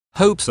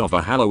Hopes of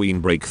a Halloween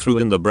breakthrough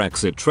in the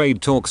Brexit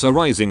trade talks are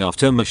rising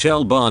after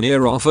Michel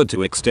Barnier offered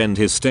to extend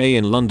his stay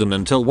in London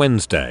until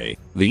Wednesday.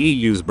 The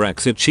EU's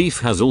Brexit chief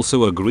has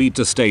also agreed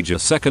to stage a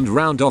second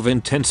round of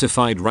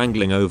intensified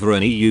wrangling over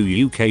an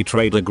EU-UK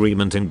trade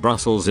agreement in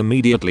Brussels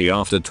immediately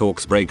after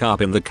talks break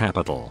up in the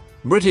capital.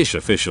 British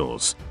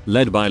officials,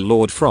 led by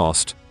Lord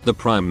Frost, the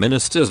Prime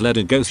Minister's lead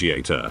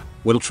negotiator,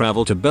 will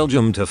travel to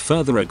Belgium to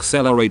further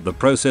accelerate the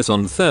process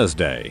on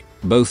Thursday.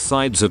 Both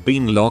sides have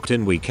been locked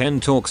in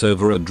weekend talks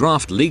over a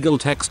draft legal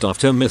text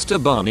after Mr.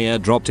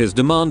 Barnier dropped his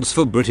demands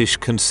for British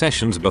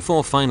concessions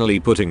before finally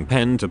putting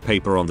pen to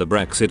paper on the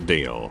Brexit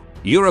deal.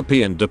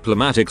 European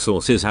diplomatic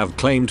sources have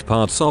claimed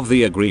parts of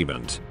the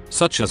agreement,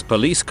 such as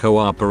police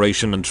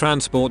cooperation and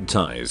transport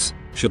ties,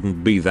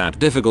 shouldn't be that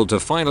difficult to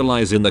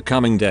finalize in the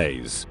coming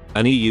days.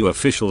 An EU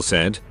official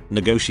said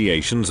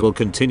negotiations will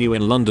continue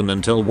in London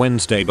until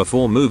Wednesday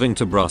before moving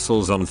to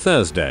Brussels on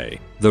Thursday.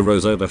 The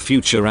rows over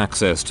future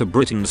access to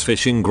Britain's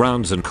fishing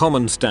grounds and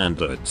common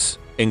standards,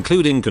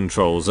 including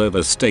controls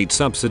over state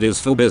subsidies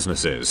for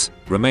businesses,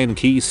 remain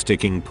key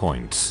sticking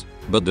points.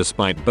 But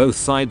despite both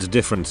sides'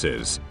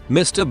 differences,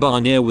 Mr.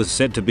 Barnier was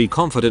said to be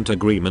confident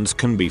agreements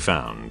can be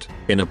found.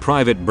 In a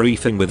private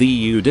briefing with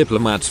EU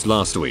diplomats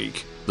last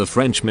week, the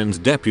Frenchman's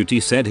deputy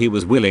said he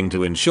was willing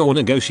to ensure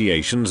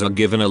negotiations are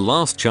given a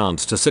last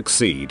chance to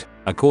succeed,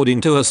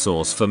 according to a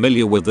source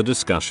familiar with the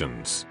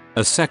discussions.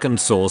 A second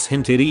source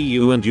hinted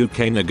EU and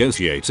UK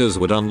negotiators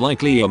would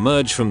unlikely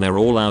emerge from their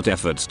all-out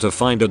efforts to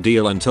find a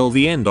deal until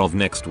the end of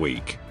next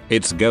week.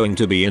 It's going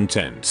to be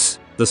intense,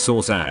 the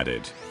source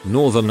added.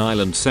 Northern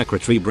Ireland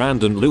Secretary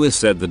Brandon Lewis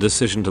said the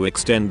decision to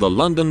extend the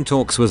London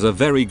talks was a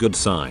very good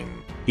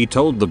sign. He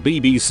told the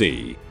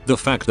BBC, the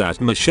fact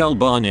that Michel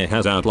Barnier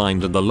has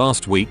outlined in the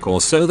last week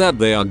or so that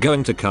they are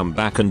going to come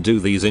back and do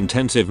these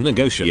intensive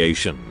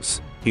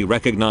negotiations. He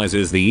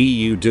recognizes the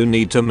EU do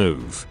need to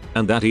move,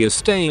 and that he is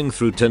staying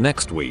through to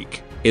next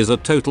week, is a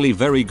totally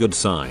very good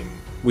sign.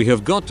 We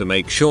have got to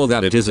make sure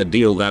that it is a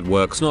deal that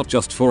works not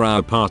just for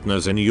our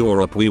partners in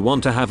Europe. We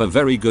want to have a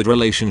very good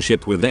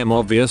relationship with them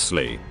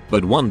obviously,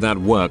 but one that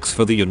works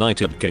for the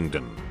United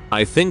Kingdom.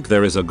 I think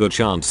there is a good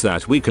chance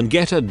that we can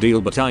get a deal,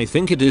 but I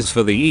think it is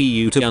for the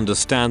EU to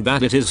understand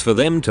that it is for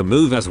them to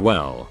move as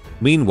well.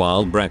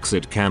 Meanwhile,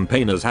 Brexit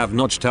campaigners have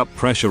notched up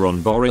pressure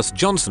on Boris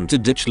Johnson to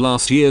ditch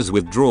last year's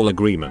withdrawal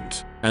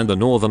agreement and the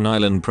Northern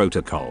Ireland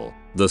Protocol.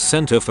 The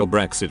Centre for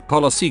Brexit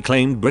Policy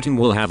claimed Britain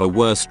will have a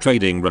worse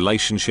trading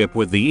relationship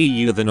with the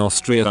EU than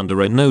Austria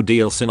under a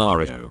no-deal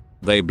scenario.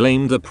 They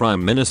blamed the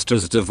Prime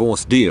Minister's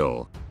divorce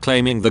deal,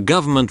 claiming the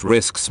government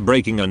risks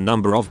breaking a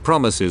number of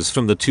promises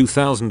from the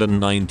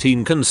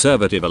 2019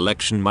 Conservative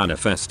election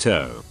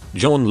manifesto.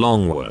 John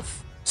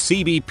Longworth,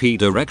 CBP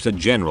Director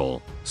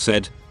General,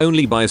 said,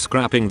 "Only by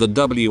scrapping the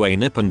WA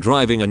nip and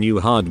driving a new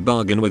hard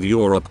bargain with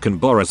Europe can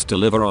Boris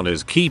deliver on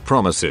his key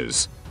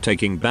promises,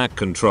 taking back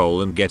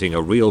control and getting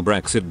a real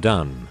Brexit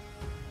done."